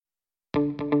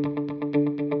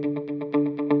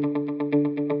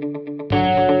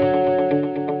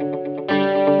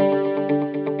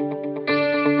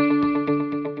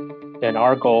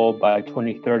our goal by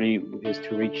 2030 is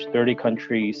to reach 30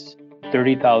 countries,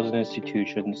 30,000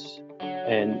 institutions,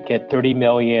 and get 30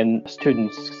 million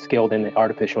students skilled in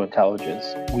artificial intelligence.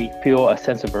 We feel a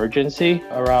sense of urgency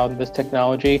around this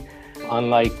technology.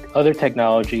 Unlike other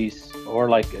technologies or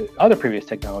like other previous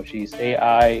technologies,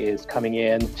 AI is coming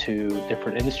in to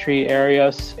different industry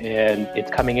areas, and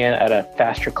it's coming in at a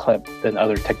faster clip than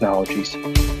other technologies.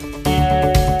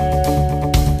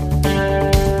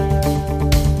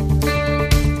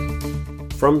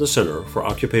 From the Center for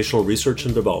Occupational Research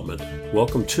and Development,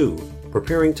 welcome to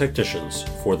Preparing Technicians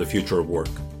for the Future of Work.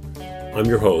 I'm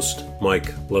your host,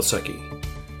 Mike Lasecki.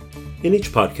 In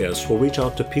each podcast, we'll reach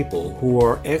out to people who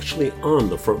are actually on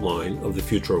the front line of the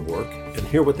future of work and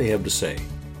hear what they have to say.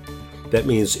 That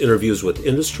means interviews with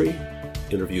industry,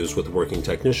 interviews with working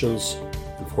technicians,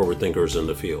 and forward thinkers in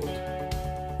the field.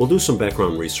 We'll do some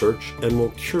background research, and we'll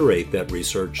curate that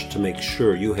research to make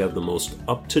sure you have the most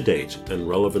up-to-date and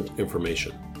relevant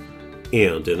information.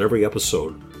 And in every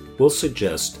episode, we'll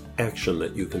suggest action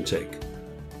that you can take.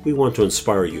 We want to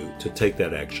inspire you to take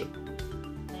that action.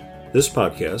 This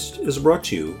podcast is brought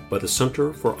to you by the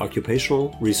Center for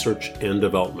Occupational Research and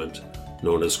Development,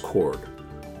 known as CORD,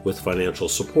 with financial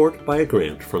support by a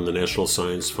grant from the National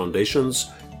Science Foundation's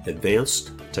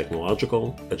Advanced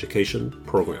Technological Education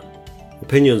Program.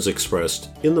 Opinions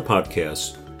expressed in the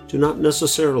podcast do not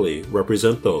necessarily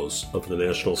represent those of the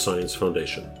National Science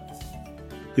Foundation.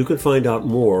 You can find out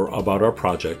more about our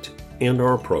project and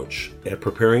our approach at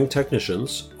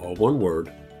preparingtechnicians, all one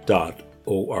word,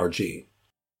 .org.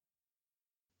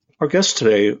 Our guests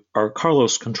today are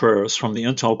Carlos Contreras from the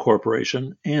Intel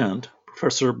Corporation and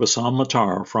Professor Bassam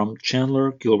Mattar from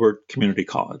Chandler Gilbert Community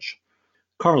College.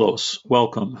 Carlos,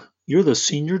 welcome. You're the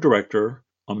Senior Director,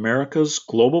 America's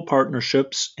Global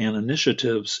Partnerships and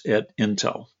Initiatives at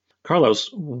Intel. Carlos,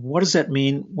 what does that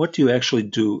mean? What do you actually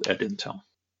do at Intel?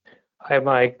 Hi,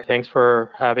 Mike. Thanks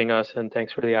for having us, and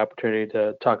thanks for the opportunity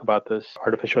to talk about this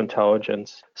artificial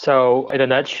intelligence. So in a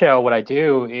nutshell, what I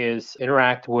do is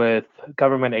interact with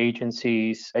government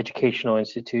agencies, educational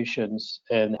institutions,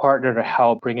 and partner to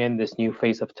help bring in this new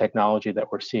phase of technology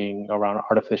that we're seeing around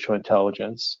artificial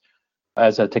intelligence.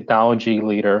 As a technology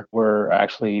leader, we're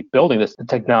actually building this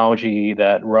technology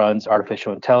that runs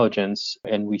artificial intelligence,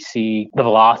 and we see the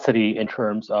velocity in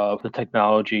terms of the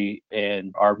technology,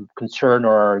 and our concern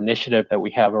or our initiative that we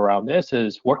have around this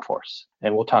is workforce.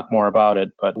 And we'll talk more about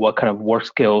it, but what kind of work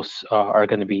skills are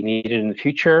going to be needed in the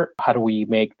future? How do we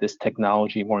make this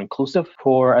technology more inclusive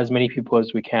for as many people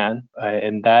as we can?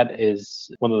 And that is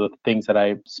one of the things that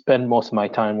I spend most of my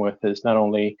time with, is not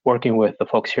only working with the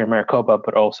folks here in Maricopa,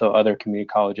 but also other community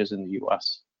colleges in the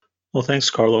U.S. Well, thanks,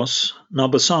 Carlos. Now,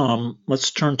 Bassam, let's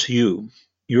turn to you.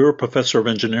 You're a professor of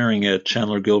engineering at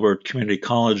Chandler Gilbert Community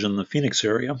College in the Phoenix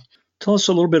area. Tell us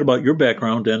a little bit about your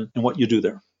background and what you do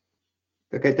there.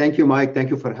 Okay, thank you, Mike. Thank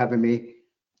you for having me.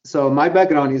 So my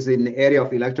background is in the area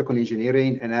of electrical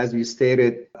engineering, and as you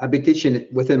stated, I've been teaching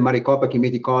within Maricopa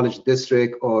Community College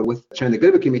District or with Chandler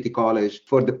Gilbert Community College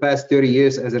for the past 30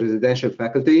 years as a residential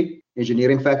faculty,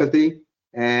 engineering faculty.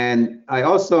 And I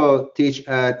also teach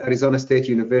at Arizona State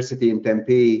University in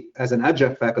Tempe as an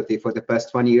adjunct faculty for the past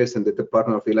 20 years in the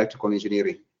Department of Electrical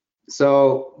Engineering.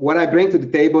 So what I bring to the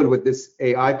table with this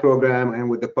AI program and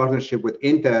with the partnership with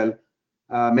Intel,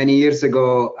 many years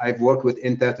ago, I've worked with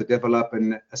Intel to develop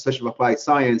a Associate of Applied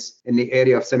Science in the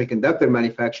area of semiconductor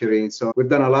manufacturing. So we've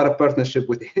done a lot of partnership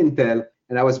with Intel,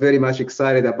 and I was very much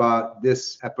excited about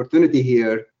this opportunity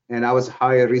here. And I was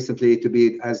hired recently to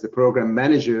be as the program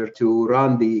manager to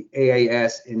run the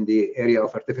AIS in the area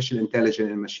of artificial intelligence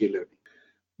and machine learning.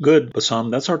 Good,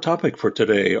 Bassam. That's our topic for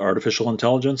today, artificial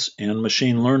intelligence and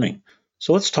machine learning.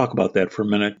 So let's talk about that for a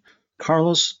minute.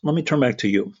 Carlos, let me turn back to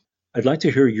you. I'd like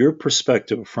to hear your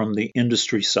perspective from the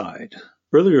industry side.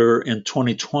 Earlier in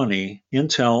 2020,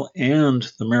 Intel and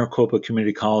the Maricopa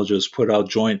Community Colleges put out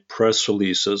joint press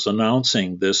releases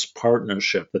announcing this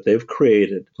partnership that they've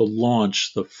created to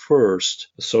launch the first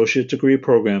associate degree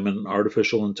program in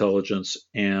artificial intelligence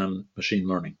and machine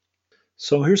learning.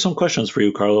 So here's some questions for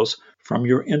you, Carlos. From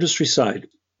your industry side,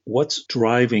 what's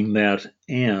driving that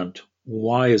and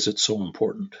why is it so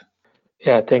important?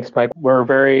 Yeah, thanks, Mike. We're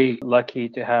very lucky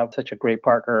to have such a great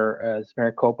partner as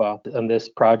Maricopa on this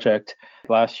project.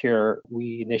 Last year,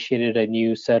 we initiated a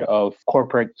new set of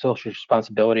corporate social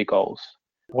responsibility goals.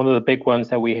 One of the big ones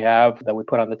that we have that we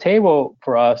put on the table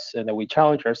for us and that we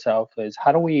challenge ourselves is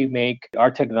how do we make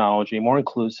our technology more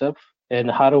inclusive,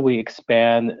 and how do we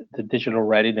expand the digital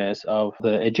readiness of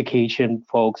the education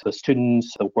folks, the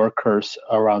students, the workers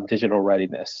around digital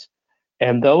readiness.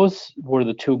 And those were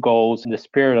the two goals in the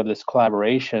spirit of this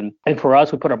collaboration. And for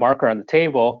us, we put a marker on the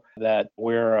table that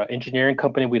we're an engineering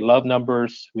company. We love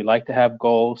numbers. We like to have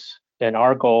goals. And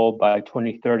our goal by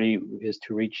 2030 is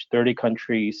to reach 30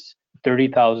 countries,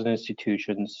 30,000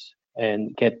 institutions,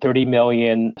 and get 30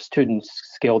 million students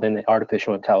skilled in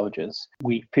artificial intelligence.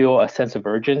 We feel a sense of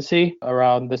urgency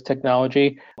around this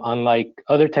technology. Unlike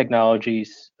other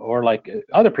technologies or like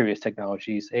other previous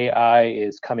technologies, AI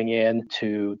is coming in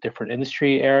to different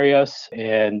industry areas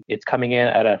and it's coming in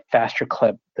at a faster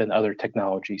clip than other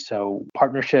technologies. So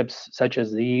partnerships such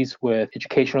as these with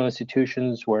educational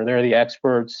institutions where they're the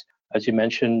experts. As you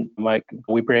mentioned, Mike,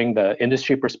 we bring the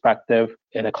industry perspective,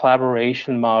 and a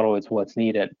collaboration model is what's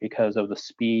needed because of the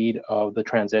speed of the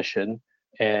transition.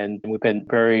 And we've been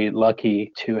very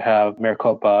lucky to have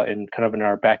Maricopa in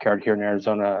our backyard here in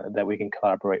Arizona that we can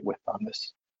collaborate with on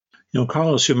this.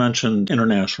 Carlos, you mentioned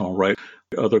international, right?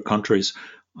 Other countries.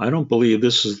 I don't believe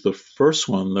this is the first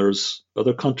one. There's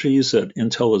other countries that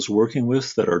Intel is working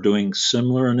with that are doing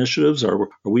similar initiatives. Are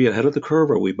we ahead of the curve?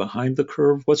 Are we behind the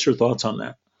curve? What's your thoughts on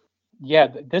that? Yeah,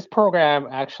 this program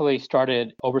actually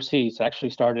started overseas, actually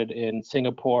started in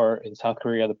Singapore, in South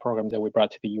Korea, the program that we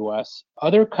brought to the US.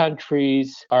 Other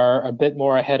countries are a bit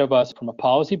more ahead of us from a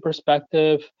policy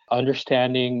perspective,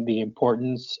 understanding the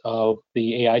importance of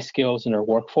the AI skills in their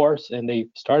workforce, and they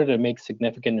started to make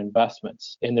significant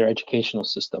investments in their educational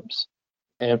systems.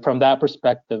 And from that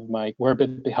perspective, Mike, we're a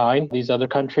bit behind these other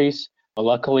countries.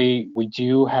 Luckily, we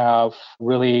do have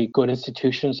really good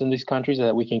institutions in these countries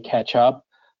that we can catch up.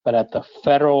 But at the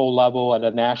federal level, at a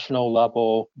national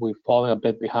level, we've fallen a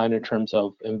bit behind in terms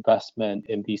of investment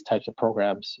in these types of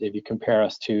programs. If you compare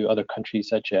us to other countries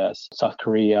such as South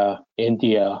Korea,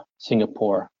 India,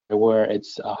 Singapore, where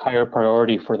it's a higher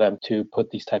priority for them to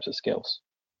put these types of skills.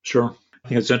 Sure. I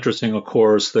think it's interesting, of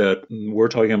course, that we're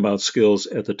talking about skills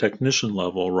at the technician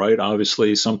level, right?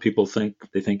 Obviously, some people think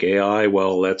AI,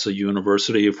 well, that's a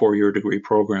university, a 4-year degree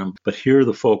program. But here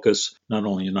the focus, not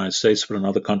only in the United States, but in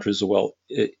other countries as well,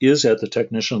 it is at the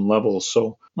technician level.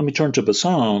 So let me turn to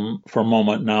Bassam for a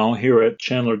moment now. Here at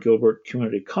Chandler Gilbert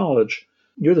Community College,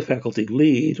 you're the faculty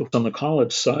lead on the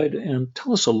college side, and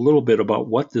tell us a little bit about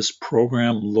what this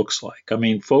program looks like. I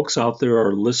mean, folks out there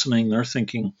are listening, they're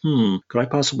thinking, could I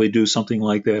possibly do something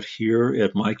like that here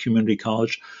at my community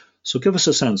college? So give us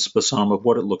a sense, Bassam, of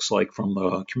what it looks like from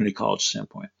the community college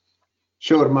standpoint.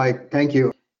 Sure, Mike. Thank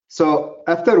you. So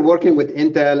after working with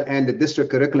Intel and the district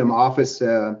curriculum office,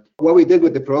 what we did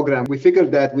with the program, we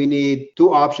figured that we need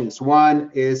two options.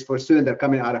 One is for students that are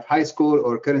coming out of high school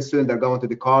or current students that are going to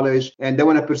the college and they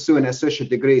want to pursue an associate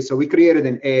degree. So we created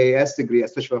an AAS degree,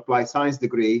 Associate of Applied Science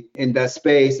degree in that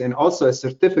space, and also a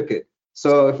certificate.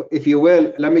 So if you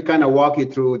will, let me kind of walk you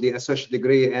through the associate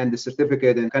degree and the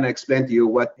certificate and kind of explain to you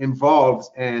what involves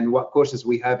and what courses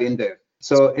we have in there.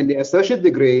 So in the associate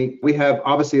degree, we have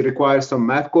obviously required some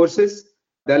math courses.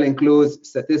 That includes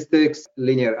statistics,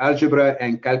 linear algebra,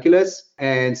 and calculus,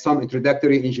 and some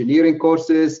introductory engineering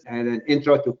courses and an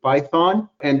intro to Python.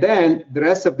 And then the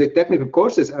rest of the technical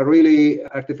courses are really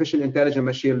artificial intelligence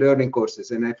machine learning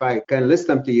courses. And if I can list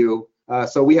them to you,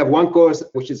 so we have one course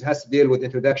which has to deal with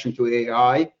introduction to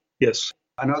AI. Yes.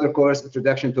 Another course,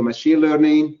 introduction to machine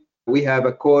learning. We have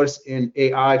a course in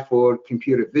AI for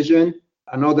computer vision.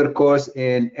 Another course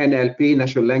in NLP,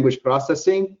 natural language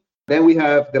processing. Then we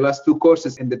have the last two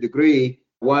courses in the degree.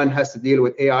 One has to deal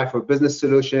with AI for business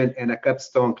solution and a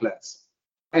capstone class.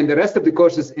 And the rest of the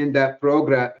courses in that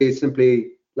program is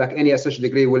simply like any associate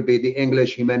degree will be the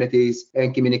English, humanities,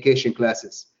 and communication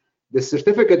classes. The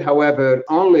certificate, however,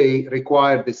 only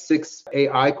required the 6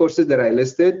 AI courses that I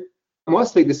listed.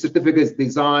 Mostly the certificate is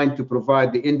designed to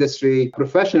provide the industry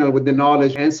professional with the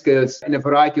knowledge and skills in a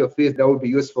variety of fields that will be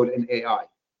useful in AI.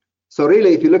 So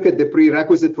really, if you look at the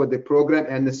prerequisite for the program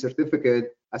and the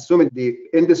certificate, assuming the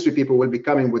industry people will be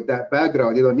coming with that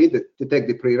background, you don't need to take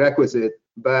the prerequisite.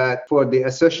 But for the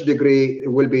associate degree,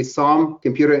 it will be some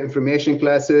computer information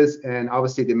classes and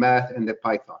obviously the math and the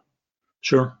Python.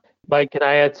 Sure. Mike, can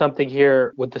I add something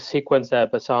here with the sequence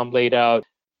that Bassam laid out?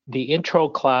 The intro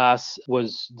class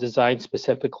was designed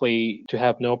specifically to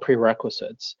have no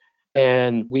prerequisites.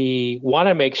 And we want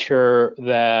to make sure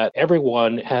that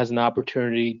everyone has an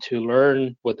opportunity to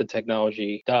learn what the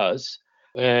technology does.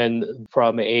 And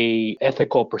from an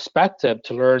ethical perspective,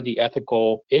 to learn the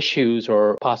ethical issues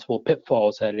or possible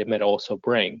pitfalls that it might also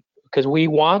bring. Because we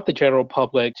want the general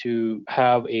public to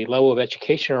have a level of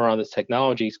education around these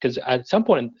technologies, because at some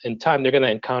point in time, they're going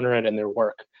to encounter it in their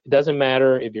work. It doesn't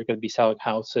matter if you're going to be selling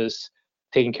houses,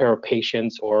 taking care of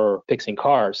patients, or fixing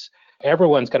cars.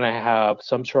 Everyone's going to have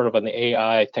some sort of an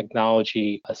AI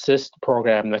technology assist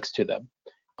program next to them.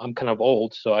 I'm kind of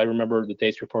old, so I remember the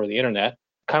days before the internet.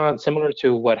 Kind of similar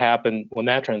to what happened when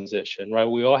that transition, right?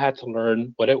 We all had to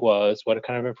learn what it was, what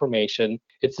kind of information.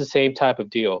 It's the same type of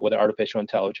deal with artificial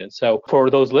intelligence. So for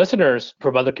those listeners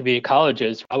from other community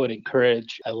colleges, I would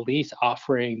encourage at least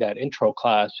offering that intro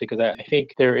class, because I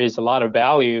think there is a lot of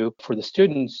value for the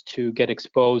students to get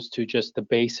exposed to just the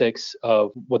basics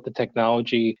of what the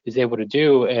technology is able to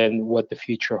do and what the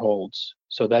future holds,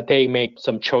 so that they make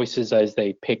some choices as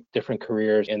they pick different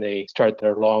careers and they start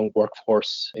their long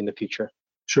workforce in the future.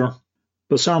 Sure.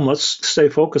 Bassam, let's stay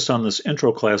focused on this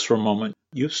intro class for a moment.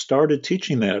 You've started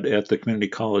teaching that at the community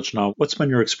college now. What's been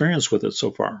your experience with it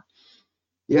so far?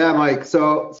 Yeah, Mike.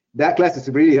 So that class is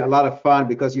really a lot of fun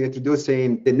because you're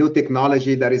introducing the new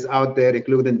technology that is out there,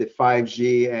 including the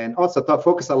 5G, and also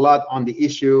focus a lot on the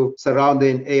issue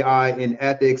surrounding AI in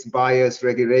ethics, bias,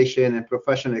 regulation, and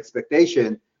professional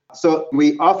expectation. So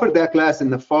we offered that class in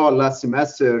the fall last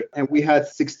semester, and we had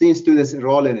 16 students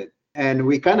enroll in it. And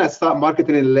we kind of stopped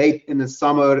marketing it late in the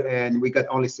summer, and we got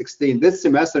only 16. This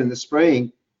semester in the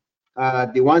spring,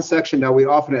 the one section that we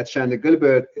offered at Chandler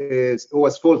Gilbert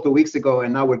was full 2 weeks ago,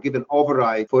 and now we're giving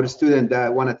override for a student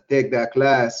that wanted to take that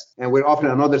class. And we're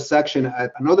offering another section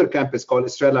at another campus called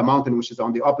Estrella Mountain, which is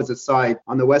on the opposite side,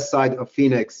 on the west side of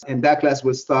Phoenix. And that class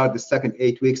will start the second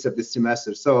 8 weeks of this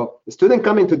semester. So the student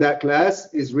coming to that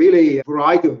class is really a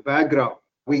variety of background.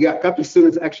 We got a couple of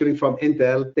students actually from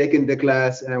Intel taking the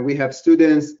class, and we have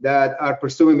students that are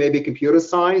pursuing maybe computer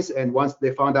science. And once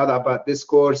they found out about this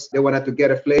course, they wanted to get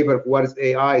a flavor of what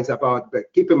AI is about.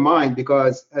 But keep in mind,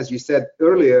 because as you said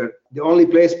earlier, the only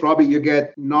place probably you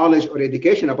get knowledge or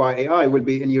education about AI will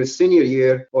be in your senior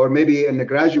year or maybe in the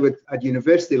graduate at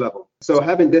university level. So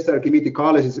having this at a community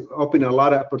college is opening a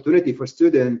lot of opportunity for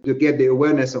students to get the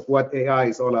awareness of what AI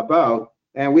is all about.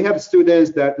 And we have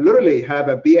students that literally have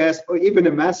a BS or even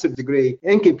a master's degree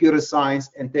in computer science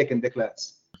and taking the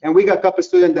class. And we got a couple of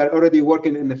students that are already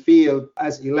working in the field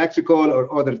as electrical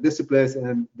or other disciplines,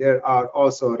 and they are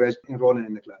also enrolling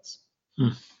in the class.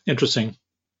 Interesting.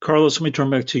 Carlos, let me turn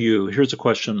back to you. Here's a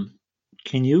question.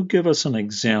 Can you give us an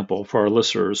example for our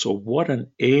listeners of what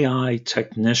an AI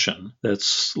technician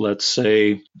that's, let's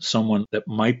say, someone that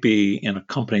might be in a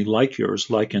company like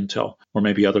yours, like Intel, or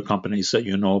maybe other companies that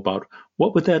you know about,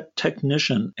 what would that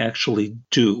technician actually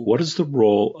do? What is the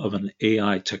role of an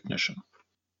AI technician?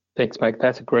 Thanks, Mike.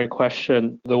 That's a great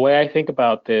question. The way I think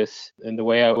about this and the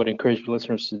way I would encourage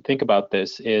listeners to think about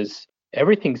this is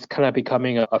everything's kind of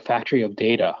becoming a factory of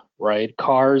data, right?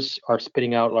 Cars are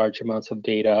spitting out large amounts of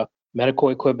data. Medical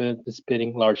equipment is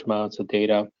spitting large amounts of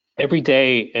data. Every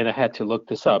day, and I had to look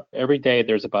this up, every day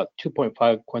there's about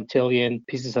 2.5 quintillion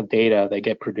pieces of data that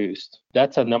get produced.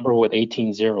 That's a number with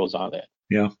 18 zeros on it.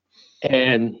 Yeah.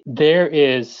 And there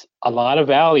is a lot of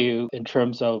value in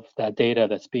terms of that data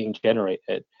that's being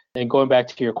generated. And going back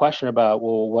to your question about,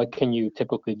 well, what can you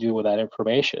typically do with that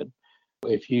information?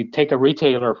 If you take a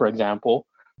retailer, for example,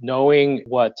 knowing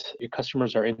what your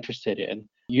customers are interested in,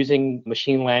 using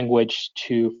machine language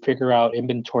to figure out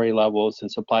inventory levels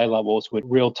and supply levels with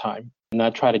real time, and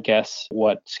not try to guess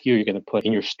what SKU you're going to put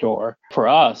in your store. For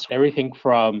us, everything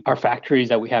from our factories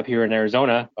that we have here in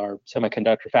Arizona, our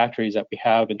semiconductor factories that we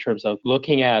have, in terms of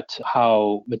looking at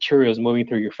how material is moving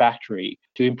through your factory,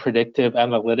 doing predictive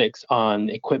analytics on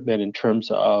equipment in terms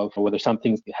of whether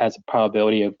something has a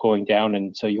probability of going down,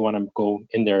 and so you want to go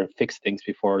in there and fix things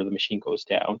before the machine goes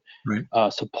down. Right.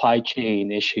 Supply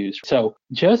chain issues. So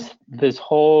just this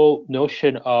whole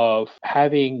notion of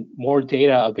having more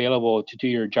data available to do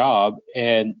your job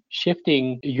and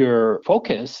shifting your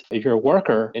focus, if you're a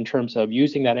worker, in terms of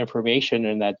using that information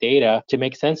and that data to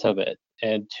make sense of it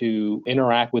and to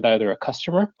interact with either a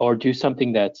customer or do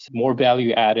something that's more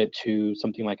value added to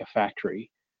something like a factory.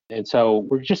 And so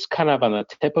we're just kind of on the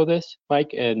tip of this,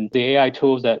 Mike, and the AI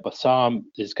tools that Bassam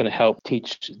is going to help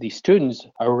teach these students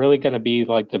are really going to be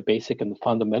like the basic and the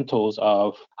fundamentals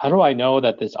of how do I know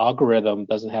that this algorithm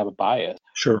doesn't have a bias?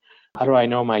 Sure. How do I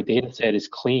know my data set is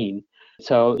clean?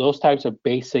 So those types of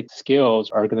basic skills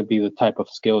are going to be the type of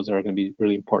skills that are going to be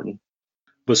really important.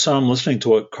 Bassam, listening to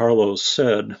what Carlos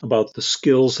said about the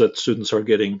skills that students are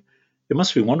getting, it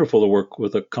must be wonderful to work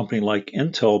with a company like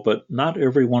Intel, but not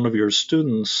every one of your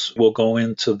students will go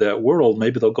into that world.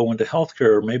 Maybe they'll go into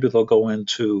healthcare, maybe they'll go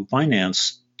into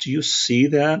finance. Do you see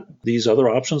that, these other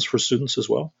options for students as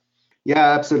well?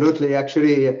 Yeah, absolutely.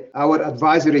 Actually, our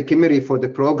advisory committee for the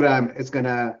program is going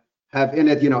to have in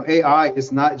it, AI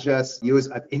is not just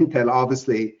used at Intel,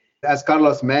 obviously. As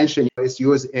Carlos mentioned, it's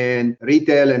used in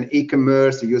retail and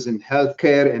e-commerce, used in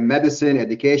healthcare and medicine,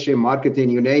 education, marketing,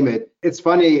 you name it. It's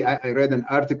funny, I read an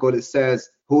article, it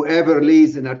says, whoever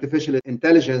leads in artificial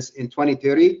intelligence in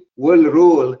 2030 will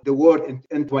rule the world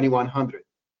in 2100.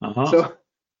 So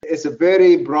it's a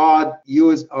very broad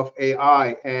use of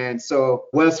AI. And so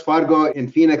Wells Fargo in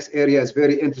Phoenix area is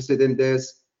very interested in this.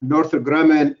 Northrop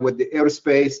Grumman with the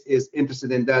aerospace is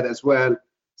interested in that as well.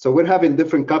 So we're having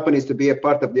different companies to be a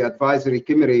part of the advisory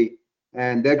committee,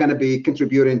 and they're going to be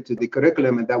contributing to the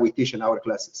curriculum and that we teach in our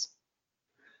classes.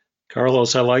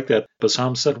 Carlos, I like that.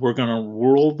 Bassam said we're going to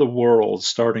rule the world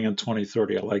starting in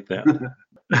 2030. I like that.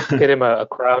 Get him a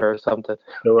crown or something.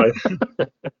 You're right.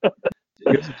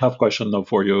 Here's a tough question, though,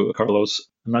 for you, Carlos.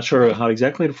 I'm not sure how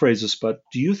exactly to phrase this, but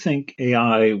do you think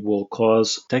AI will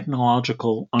cause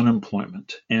technological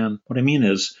unemployment? And what I mean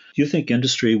is, do you think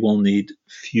industry will need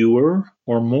fewer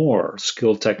or more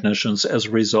skilled technicians as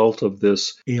a result of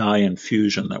this AI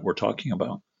infusion that we're talking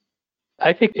about?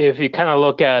 I think if you kind of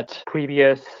look at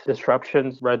previous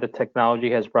disruptions where the technology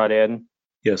has brought in,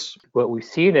 yes, what we've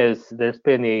seen is there's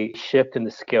been a shift in the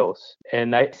skills.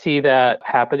 And I see that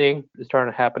happening, it's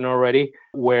starting to happen already,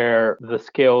 where the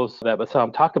skills that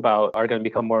Bassam talked about are going to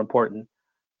become more important.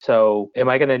 So am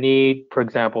I going to need, for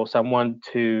example, someone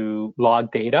to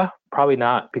log data? Probably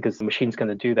not, because the machine's going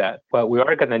to do that. But we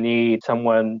are going to need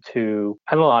someone to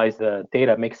analyze the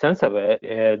data, make sense of it,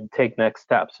 and take next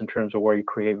steps in terms of where you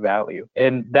create value.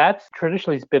 And that's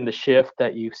traditionally been the shift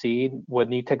that you've seen with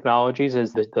new technologies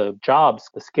is that the jobs,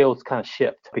 the skills kind of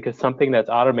shift, because something that's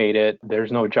automated,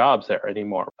 there's no jobs there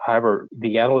anymore. However,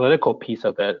 the analytical piece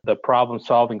of it, the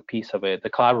problem-solving piece of it, the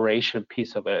collaboration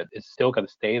piece of it is still going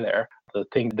to stay there. The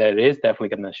thing that is definitely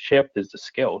going to shift is the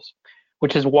skills,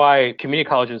 which is why community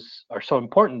colleges are so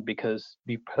important, because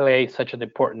we play such an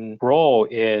important role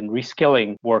in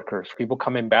reskilling workers, people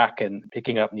coming back and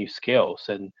picking up new skills.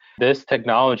 And this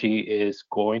technology is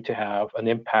going to have an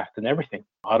impact in everything: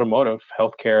 automotive,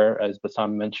 healthcare, as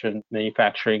Bassam mentioned,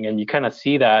 manufacturing. And you kind of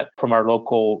see that from our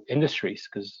local industries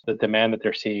because the demand that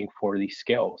they're seeing for these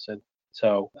skills. And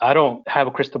so I don't have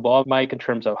a crystal ball, Mike, in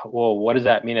terms of, well, what does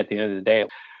that mean at the end of the day?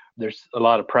 There's a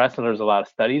lot of press and there's a lot of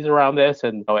studies around this,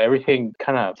 and everything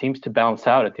kind of seems to balance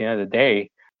out at the end of the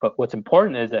day. But what's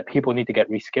important is that people need to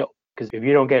get reskilled, because if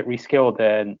you don't get reskilled,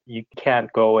 then you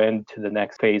can't go into the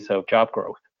next phase of job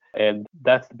growth. And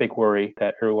that's the big worry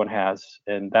that everyone has.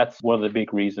 And that's one of the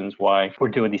big reasons why we're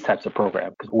doing these types of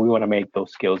programs, because we want to make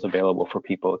those skills available for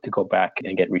people to go back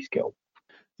and get reskilled.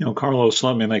 Carlos,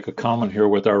 let me make a comment here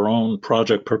with our own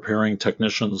project preparing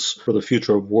technicians for the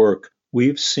future of work.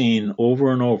 We've seen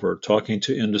over and over, talking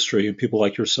to industry and people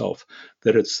like yourself,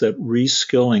 that it's that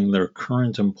reskilling their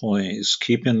current employees,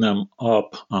 keeping them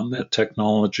up on that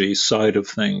technology side of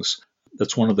things.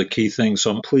 That's one of the key things.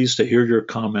 So I'm pleased to hear your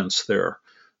comments there.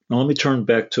 Now let me turn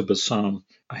back to Bassam.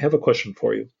 I have a question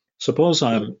for you. Suppose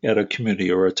I'm at a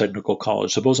community or a technical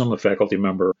college. Suppose I'm a faculty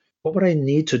member. What would I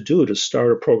need to do to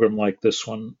start a program like this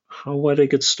one? How would I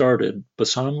get started?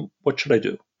 Bassam, what should I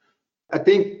do? I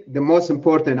think the most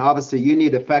important, obviously, you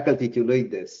need a faculty to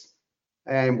lead this.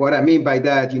 And what I mean by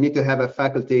that, you need to have a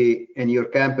faculty in your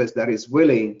campus that is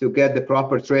willing to get the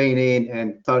proper training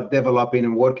and start developing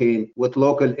and working with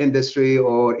local industry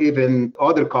or even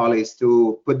other colleges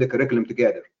to put the curriculum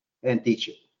together and teach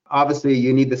it. Obviously,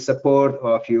 you need the support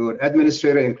of your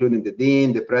administrator, including the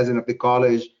dean, the president of the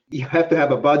college. You have to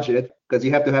have a budget because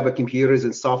you have to have a computers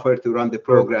and software to run the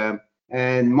program.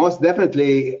 And most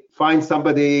definitely find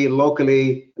somebody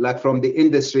locally, like from the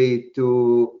industry,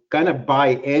 to kind of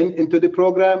buy into the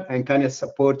program and kind of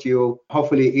support you,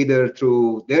 hopefully either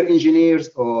through their engineers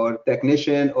or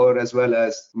technician or as well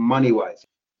as money-wise.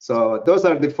 So those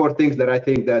are the four things that I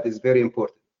think that is very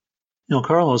important.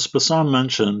 Carlos, Bassam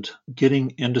mentioned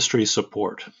getting industry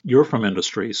support. You're from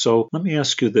industry, so let me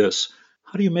ask you this.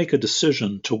 How do you make a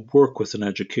decision to work with an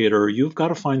educator? You've got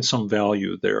to find some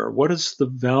value there. What is the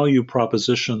value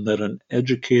proposition that an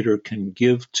educator can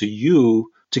give to you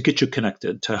to get you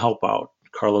connected, to help out?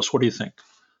 Carlos, what do you think?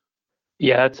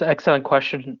 Yeah, that's an excellent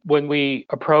question. When we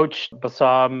approached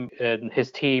Bassam and his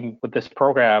team with this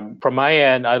program, from my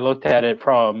end, I looked at it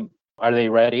from, are they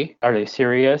ready? Are they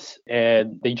serious?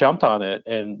 And they jumped on it,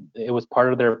 and it was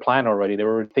part of their plan already. They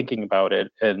were thinking about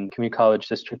it, and community college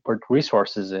district put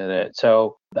resources in it.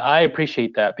 So I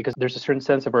appreciate that, because there's a certain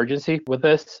sense of urgency with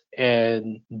this,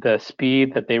 and the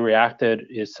speed that they reacted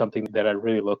is something that I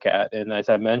really look at. And as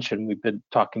I mentioned, we've been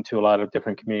talking to a lot of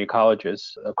different community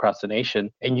colleges across the nation,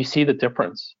 and you see the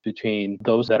difference between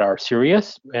those that are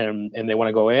serious and they want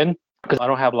to go in. Because I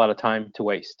don't have a lot of time to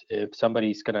waste. If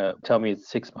somebody's going to tell me it's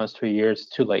 6 months to a year, it's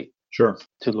too late. Sure.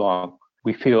 Too long.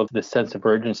 We feel the sense of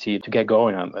urgency to get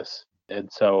going on this. And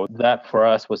so that for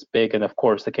us was big. And of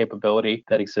course, the capability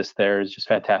that exists there is just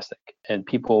fantastic. And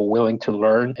people willing to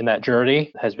learn in that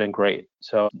journey has been great.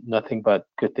 So nothing but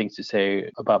good things to say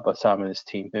about Bassam and his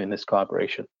team in this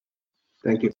collaboration.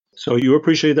 Thank you. So you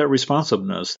appreciate that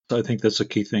responsiveness. I think that's a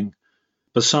key thing.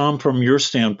 Bassam, from your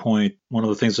standpoint, one of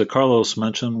the things that Carlos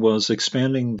mentioned was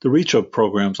expanding the reach of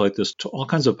programs like this to all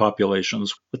kinds of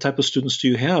populations. What type of students do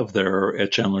you have there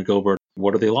at Chandler Gilbert?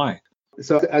 What are they like?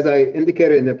 So as I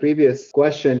indicated in the previous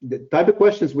question, the type of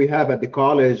questions we have at the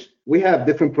college, we have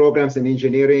different programs in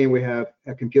engineering, we have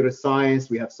computer science,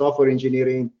 we have software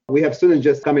engineering. We have students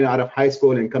just coming out of high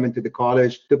school and coming to the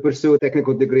college to pursue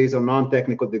technical degrees or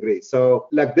non-technical degrees. So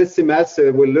like this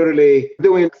semester, we're literally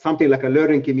doing something like a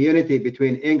learning community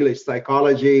between English,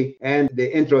 psychology, and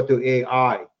the intro to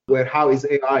AI, where how is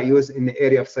AI used in the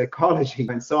area of psychology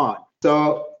and so on.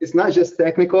 So it's not just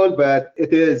technical, but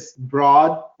it is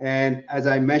broad. And as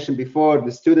I mentioned before,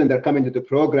 the students that are coming to the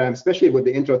program, especially with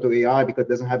the intro to AI, because it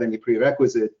doesn't have any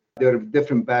prerequisite, they're of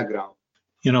different background.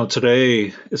 You know,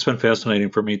 today it's been fascinating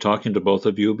for me talking to both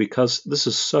of you because this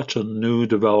is such a new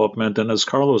development. And as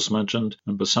Carlos mentioned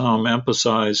and Bassam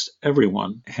emphasized,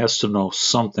 everyone has to know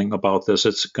something about this.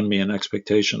 It's going to be an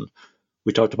expectation.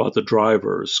 We talked about the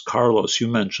drivers. Carlos, you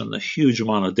mentioned the huge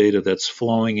amount of data that's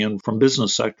flowing in from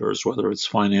business sectors, whether it's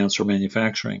finance or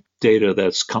manufacturing, data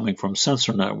that's coming from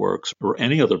sensor networks or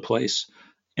any other place.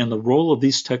 And the role of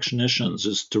these technicians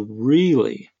is to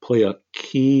really play a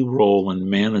key role in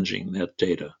managing that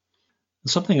data. And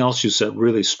something else you said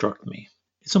really struck me.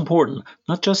 It's important,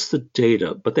 not just the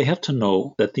data, but they have to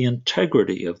know that the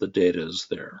integrity of the data is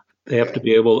there. They have to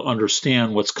be able to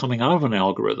understand what's coming out of an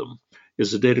algorithm.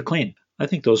 Is the data clean? I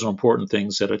think those are important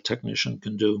things that a technician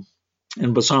can do.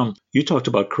 And Bassam, you talked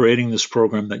about creating this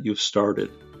program that you've started.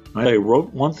 I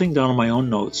wrote one thing down in my own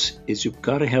notes is you've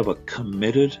got to have a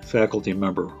committed faculty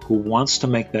member who wants to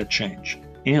make that change.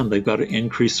 And they've got to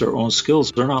increase their own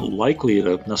skills. They're not likely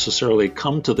to necessarily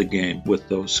come to the game with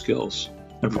those skills.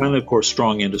 And finally, of course,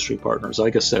 strong industry partners.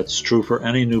 I guess that's true for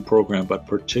any new program, but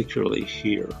particularly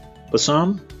here.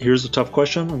 Bassam, here's a tough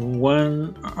question.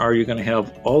 When are you going to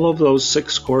have all of those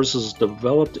 6 courses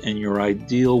developed in your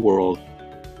ideal world?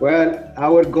 Well,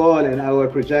 our goal and our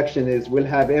projection is we'll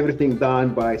have everything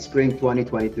done by spring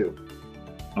 2022.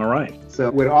 All right.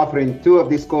 So we're offering 2 of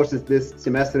these courses this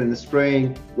semester in the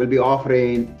spring. We'll be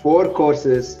offering 4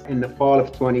 courses in the fall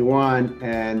of 21,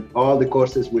 and all the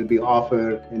courses will be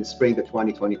offered in spring of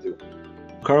 2022.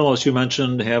 Carlos, you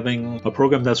mentioned having a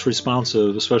program that's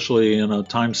responsive, especially in a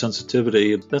time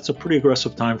sensitivity. That's a pretty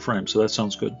aggressive time frame, so that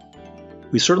sounds good.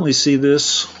 We certainly see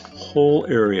this whole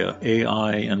area,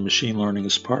 AI and machine learning,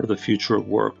 as part of the future of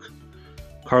work.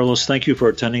 Carlos, thank you for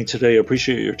attending today. I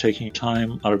appreciate your taking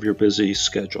time out of your busy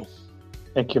schedule.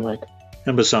 Thank you, Mike.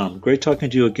 And Bassam, great talking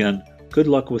to you again. Good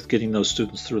luck with getting those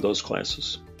students through those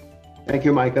classes. Thank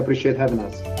you, Mike. I appreciate having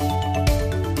us.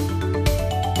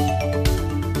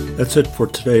 That's it for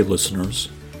today, listeners.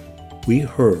 We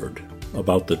heard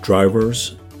about the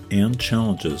drivers and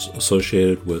challenges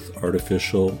associated with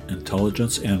artificial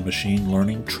intelligence and machine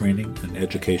learning training and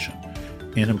education,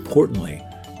 and importantly,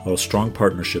 how a strong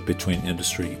partnership between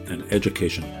industry and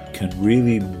education can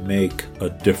really make a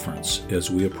difference as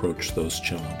we approach those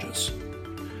challenges.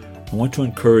 I want to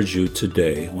encourage you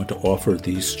today, I want to offer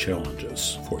these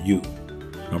challenges for you.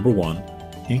 Number 1,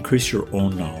 increase your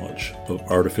own knowledge of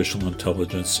artificial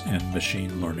intelligence and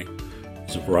machine learning.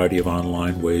 There's a variety of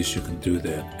online ways you can do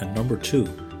that. And number 2,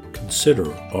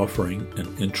 consider offering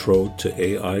an Intro to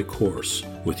AI course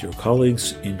with your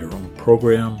colleagues in your own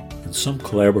program in some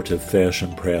collaborative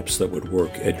fashion perhaps that would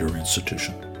work at your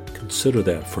institution. Consider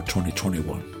that for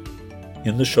 2021.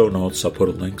 In the show notes, I'll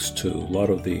put links to a lot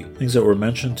of the things that were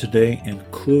mentioned today,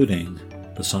 including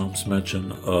Bassam's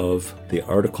mention of the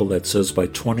article that says by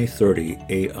 2030,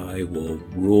 AI will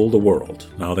rule the world.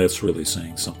 Now that's really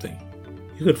saying something.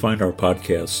 You can find our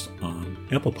podcast on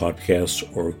Apple Podcasts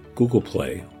or Google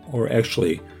Play, or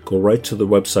actually go right to the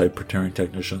website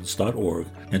preparingtechnicians.org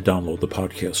and download the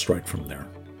podcast right from there.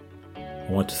 I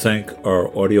want to thank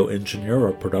our audio engineer,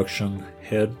 our production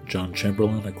head, John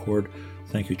Chamberlain at Cord.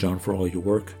 Thank you, John, for all your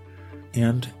work.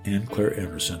 And Anne Claire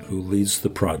Anderson, who leads the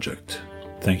project.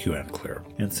 Thank you, Anne Claire.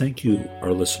 And thank you,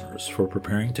 our listeners, for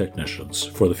preparing technicians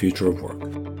for the future of work.